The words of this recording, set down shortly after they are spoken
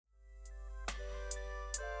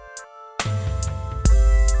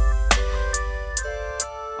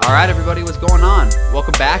All right, everybody, what's going on?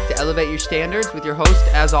 Welcome back to Elevate Your Standards with your host,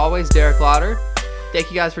 as always, Derek Lauder. Thank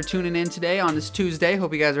you guys for tuning in today on this Tuesday.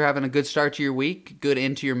 Hope you guys are having a good start to your week, good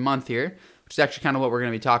into your month here, which is actually kind of what we're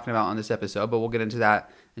going to be talking about on this episode, but we'll get into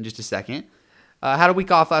that in just a second. Had a week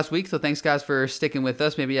off last week, so thanks guys for sticking with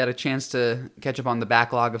us. Maybe you had a chance to catch up on the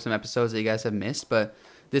backlog of some episodes that you guys have missed, but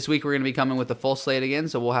this week we're going to be coming with a full slate again,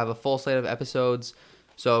 so we'll have a full slate of episodes.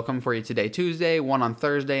 So coming for you today, Tuesday, one on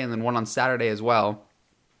Thursday, and then one on Saturday as well.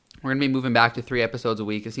 We're going to be moving back to 3 episodes a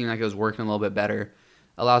week. It seemed like it was working a little bit better.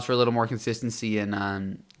 Allows for a little more consistency and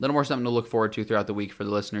a little more something to look forward to throughout the week for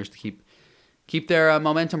the listeners to keep their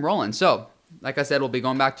momentum rolling. So, like I said, we'll be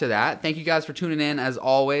going back to that. Thank you guys for tuning in as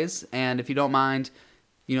always. And if you don't mind,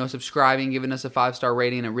 subscribing, giving us a 5-star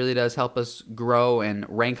rating, it really does help us grow and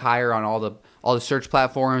rank higher on all the search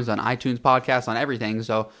platforms, on iTunes podcasts, on everything.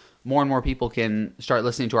 So more and more people can start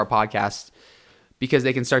listening to our podcast because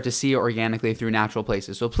they can start to see it organically through natural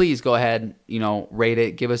places. So please go ahead, rate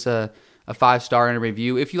it, give us a 5-star and a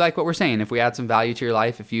review if you like what we're saying, if we add some value to your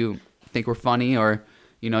life, if you think we're funny or,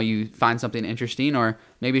 you find something interesting, or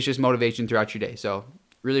maybe it's just motivation throughout your day. So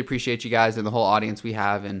really appreciate you guys and the whole audience we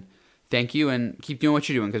have, and thank you, and keep doing what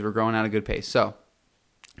you're doing because we're growing at a good pace. So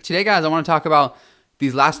today, guys, I want to talk about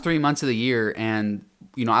these last 3 months of the year, and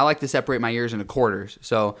I like to separate my years into quarters.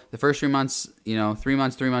 So the first 3 months, 3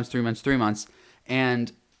 months, 3 months, 3 months, 3 months.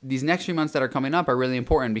 And these next 3 months that are coming up are really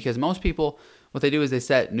important because most people, what they do is they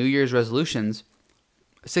set New Year's resolutions.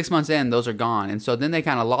 6 months in, those are gone. And so then they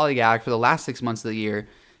kind of lollygag for the last 6 months of the year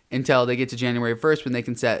until they get to January 1st when they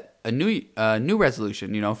can set a new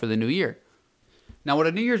resolution, for the new year. Now, what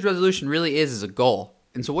a New Year's resolution really is a goal.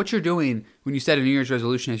 And so what you're doing when you set a New Year's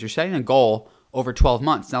resolution is you're setting a goal over 12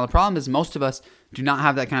 months. Now, the problem is most of us do not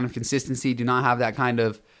have that kind of consistency, do not have that kind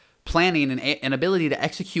of planning and ability to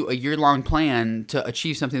execute a year-long plan to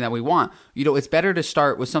achieve something that we want. It's better to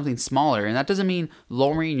start with something smaller, and that doesn't mean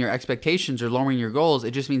lowering your expectations or lowering your goals.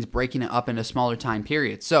 It just means breaking it up into smaller time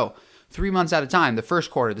periods. So 3 months at a time, the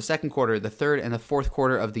first quarter, the second quarter, the third, and the fourth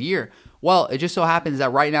quarter of the year. Well, it just so happens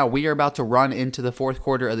that right now we are about to run into the fourth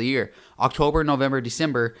quarter of the year. October, November,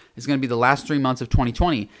 December is going to be the last 3 months of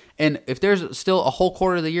 2020. And if there's still a whole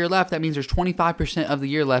quarter of the year left, that means there's 25% of the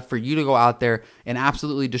year left for you to go out there and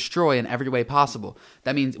absolutely destroy in every way possible.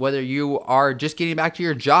 That means whether you are just getting back to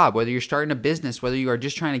your job, whether you're starting a business, whether you are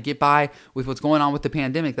just trying to get by with what's going on with the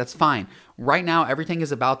pandemic, that's fine. Right now, everything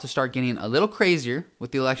is about to start getting a little crazier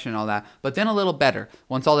with the election and all that, but then a little better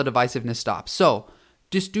once all the divisiveness stops. So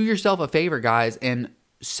just do yourself a favor, guys, and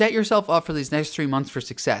set yourself up for these next 3 months for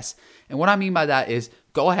success. And what I mean by that is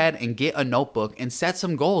go ahead and get a notebook and set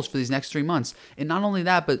some goals for these next 3 months. And not only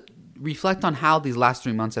that, but reflect on how these last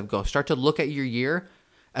 3 months have gone. Start to look at your year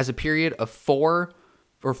as a period of four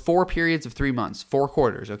periods of 3 months, 4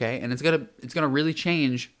 quarters, okay? And it's gonna really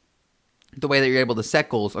change the way that you're able to set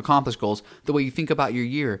goals, accomplish goals, the way you think about your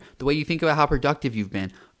year, the way you think about how productive you've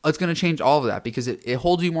been. It's going to change all of that because it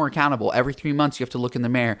holds you more accountable. Every 3 months, you have to look in the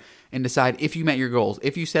mirror and decide if you met your goals,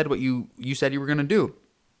 if you said what you said you were going to do.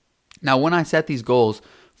 Now, when I set these goals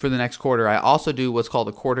for the next quarter, I also do what's called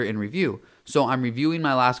a quarter in review. So I'm reviewing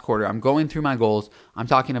my last quarter. I'm going through my goals. I'm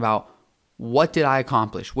talking about what did I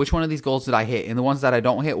accomplish? Which one of these goals did I hit? And the ones that I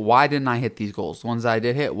don't hit, why didn't I hit these goals? The ones that I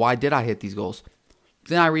did hit, why did I hit these goals?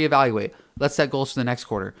 Then I reevaluate. Let's set goals for the next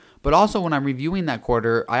quarter. But also when I'm reviewing that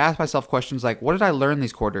quarter, I ask myself questions like, what did I learn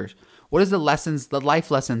these quarters? What is the life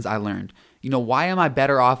lessons I learned? Why am I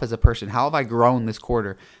better off as a person? How have I grown this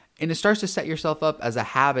quarter? And it starts to set yourself up as a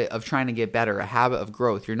habit of trying to get better, a habit of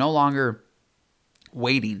growth. You're no longer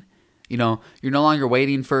waiting. You're no longer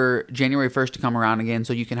waiting for January 1st to come around again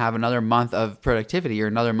so you can have another month of productivity or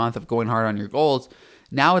another month of going hard on your goals.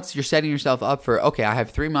 Now you're setting yourself up for, okay, I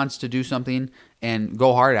have 3 months to do something and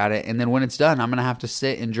go hard at it. And then when it's done, I'm going to have to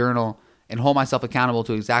sit and journal and hold myself accountable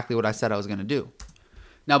to exactly what I said I was going to do.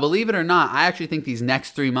 Now, believe it or not, I actually think these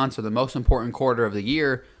next 3 months are the most important quarter of the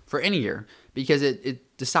year for any year because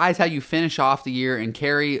it decides how you finish off the year and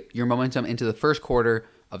carry your momentum into the first quarter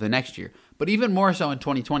of the next year. But even more so in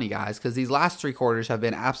 2020, guys, because these last 3 quarters have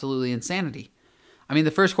been absolutely insanity. I mean,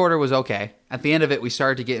 the first quarter was okay. At the end of it, we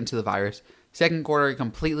started to get into the virus. Second quarter,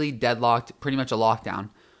 completely deadlocked, pretty much a lockdown.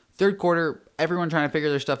 Third quarter, everyone trying to figure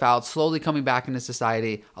their stuff out, slowly coming back into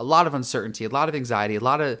society. A lot of uncertainty, a lot of anxiety, a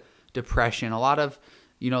lot of depression, a lot of,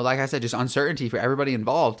 like I said, just uncertainty for everybody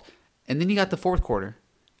involved. And then you got the fourth quarter,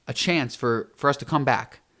 a chance for us to come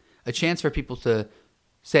back, a chance for people to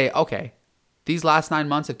say, okay, these last 9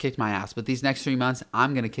 months have kicked my ass, but these next 3 months,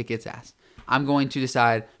 I'm going to kick its ass. I'm going to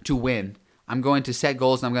decide to win. I'm going to set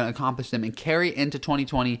goals and I'm going to accomplish them and carry into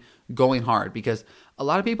 2020 going hard because a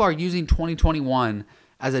lot of people are using 2021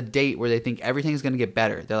 as a date where they think everything's going to get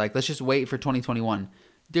better. They're like, let's just wait for 2021.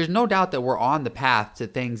 There's no doubt that we're on the path to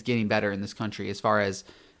things getting better in this country as far as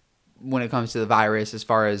when it comes to the virus, as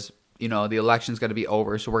far as, the election's going to be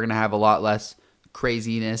over. So we're going to have a lot less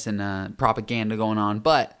craziness and propaganda going on.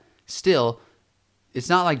 But still, it's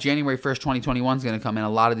not like January 1st, 2021 is going to come in. A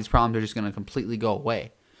lot of these problems are just going to completely go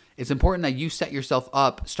away. It's important that you set yourself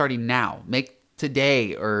up starting now. Make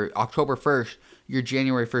today or October 1st your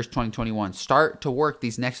January 1st, 2021. Start to work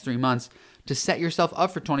these next 3 months to set yourself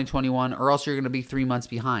up for 2021, or else you're going to be 3 months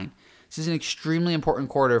behind. This is an extremely important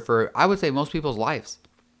quarter for, I would say, most people's lives.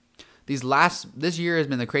 This year has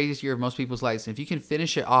been the craziest year of most people's lives. And if you can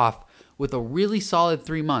finish it off with a really solid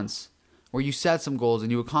 3 months where you set some goals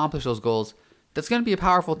and you accomplish those goals, that's going to be a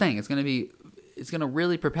powerful thing. It's going to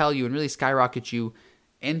really propel you and really skyrocket you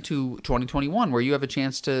into 2021, where you have a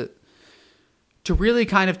chance to really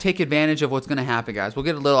kind of take advantage of what's going to happen, guys. We'll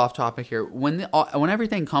get a little off topic here. When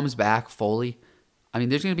everything comes back fully,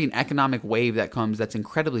 there's going to be an economic wave that comes that's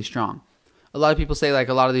incredibly strong. A lot of people say like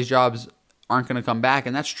a lot of these jobs aren't going to come back,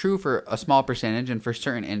 and that's true for a small percentage and for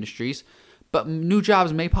certain industries, but new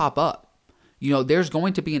jobs may pop up. There's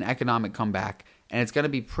going to be an economic comeback, and it's going to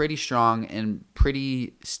be pretty strong and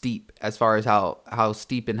pretty steep as far as how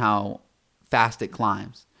steep and how fast it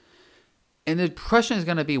climbs. And the question is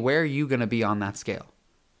going to be, where are you going to be on that scale?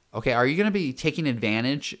 Okay, are you going to be taking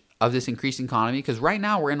advantage of this increasing economy? Because right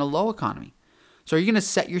now we're in a low economy. So are you going to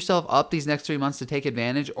set yourself up these next 3 months to take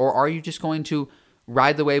advantage, or are you just going to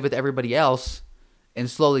ride the wave with everybody else and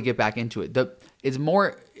slowly get back into it?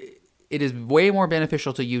 It is way more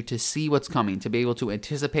beneficial to you to see what's coming, to be able to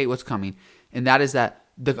anticipate what's coming, and that is that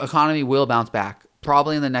the economy will bounce back,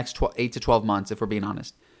 probably in the next 8 to 12 months, if we're being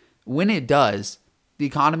honest. When it does, the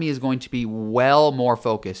economy is going to be well more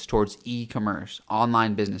focused towards e-commerce,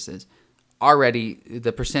 online businesses. Already,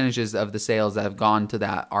 the percentages of the sales that have gone to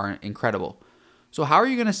that are incredible. So how are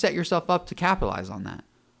you going to set yourself up to capitalize on that?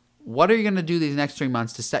 What are you going to do these next 3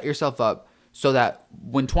 months to set yourself up so that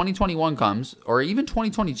when 2021 comes, or even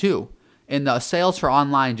 2022, and the sales for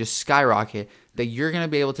online just skyrocket, that you're going to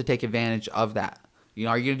be able to take advantage of that?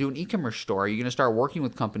 Are you going to do an e-commerce store? Are you going to start working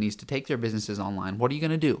with companies to take their businesses online? What are you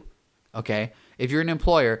going to do? Okay? If you're an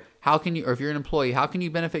employer, or if you're an employee, how can you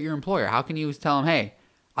benefit your employer? How can you tell them, hey,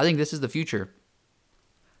 I think this is the future.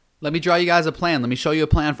 Let me draw you guys a plan. Let me show you a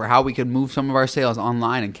plan for how we can move some of our sales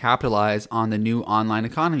online and capitalize on the new online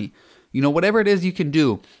economy. Whatever it is you can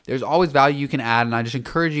do, there's always value you can add, and I just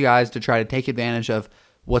encourage you guys to try to take advantage of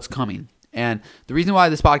what's coming. And the reason why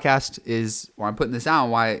this podcast is, or I'm putting this out,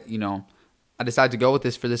 why, I decided to go with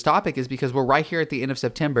this for this topic, is because we're right here at the end of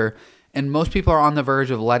September, and most people are on the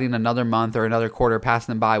verge of letting another month or another quarter pass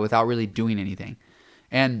them by without really doing anything.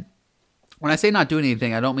 And when I say not doing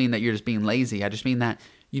anything, I don't mean that you're just being lazy. I just mean that,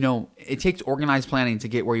 it takes organized planning to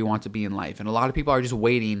get where you want to be in life. And a lot of people are just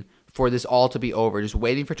waiting for this all to be over, just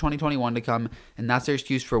waiting for 2021 to come, and that's their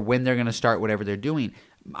excuse for when they're going to start whatever they're doing.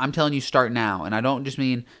 I'm telling you, start now. And I don't just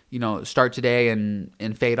mean, start today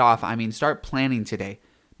and fade off. I mean, start planning today.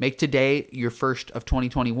 Make today your first of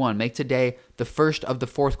 2021. Make today the first of the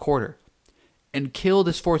fourth quarter. And kill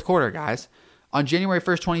this fourth quarter, guys. On January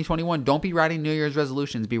 1st, 2021, don't be writing New Year's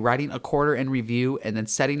resolutions. Be writing a quarter in review and then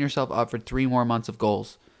setting yourself up for 3 more months of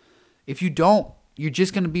goals. If you don't, you're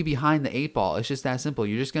just going to be behind the 8 ball. It's just that simple.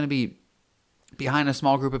 You're just going to be behind a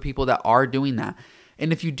small group of people that are doing that.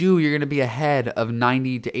 And if you do, you're going to be ahead of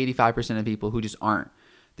 90 to 85% of people who just aren't.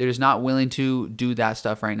 They're just not willing to do that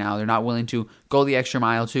stuff right now. They're not willing to go the extra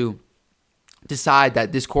mile to decide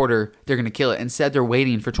that this quarter they're going to kill it. Instead, they're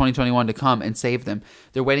waiting for 2021 to come and save them.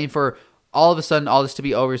 They're waiting for all of a sudden all this to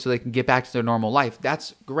be over so they can get back to their normal life.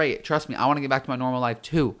 That's great. Trust me, I want to get back to my normal life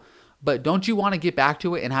too. But don't you want to get back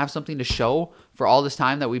to it and have something to show for all this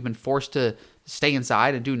time that we've been forced to stay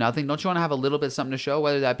inside and do nothing? Don't you want to have a little bit something to show,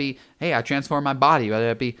 whether that be, hey, I transformed my body, whether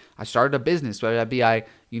that be I started a business, whether that be I,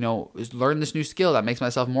 learned this new skill that makes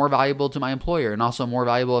myself more valuable to my employer and also more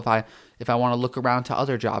valuable if I want to look around to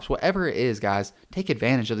other jobs. Whatever it is, guys, take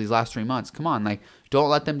advantage of these last 3 months. Come on, don't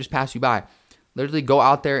let them just pass you by. Literally go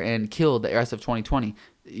out there and kill the rest of 2020.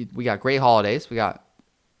 We got great holidays. We got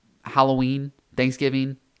Halloween,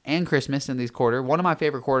 Thanksgiving, and Christmas in these quarters. One of my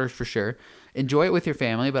favorite quarters for sure. Enjoy it with your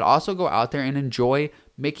family, but also go out there and enjoy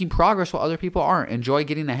making progress while other people aren't. Enjoy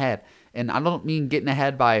getting ahead. And I don't mean getting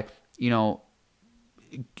ahead by,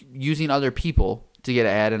 using other people to get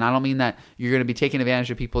ahead. And I don't mean that you're going to be taking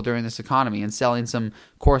advantage of people during this economy and selling some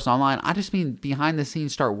course online. I just mean behind the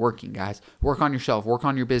scenes, start working, guys. Work on yourself, work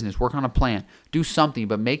on your business, work on a plan, do something,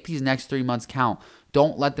 but make these next 3 months count.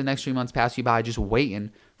 Don't let the next 3 months pass you by just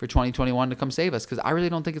waiting for 2021 to come save us, because I really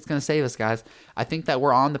don't think it's going to save us, guys. I think that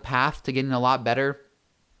we're on the path to getting a lot better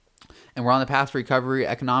and we're on the path for recovery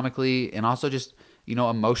economically and also just,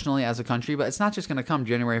 emotionally as a country. But it's not just going to come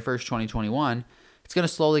January 1st, 2021. It's going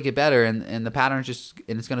to slowly get better, and the pattern's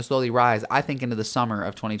and it's going to slowly rise, I think, into the summer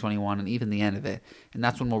of 2021 and even the end of it. And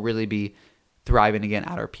that's when we'll really be thriving again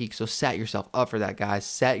at our peak. So set yourself up for that, guys.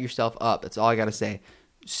 Set yourself up. That's all I got to say.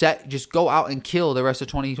 Just go out and kill the rest of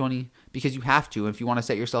 2020 because you have to if you want to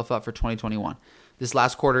set yourself up for 2021. This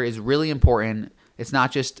last quarter is really important. It's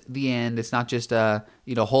not just the end. It's not just,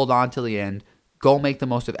 hold on till the end. Go make the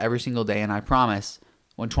most of every single day. And I promise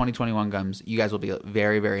when 2021 comes, you guys will be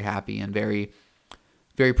very, very happy and very,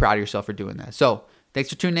 very proud of yourself for doing that. So thanks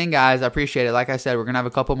for tuning in, guys. I appreciate it. Like I said, we're going to have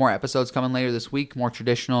a couple more episodes coming later this week, more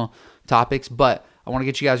traditional topics, but I want to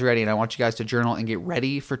get you guys ready, and I want you guys to journal and get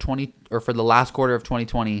ready for for the last quarter of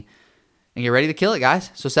 2020 and get ready to kill it,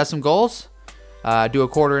 guys. So set some goals, do a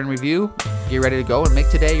quarter in review, get ready to go, and make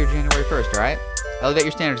today your January 1st, all right? Elevate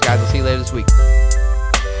your standards, guys. We'll see you later this week.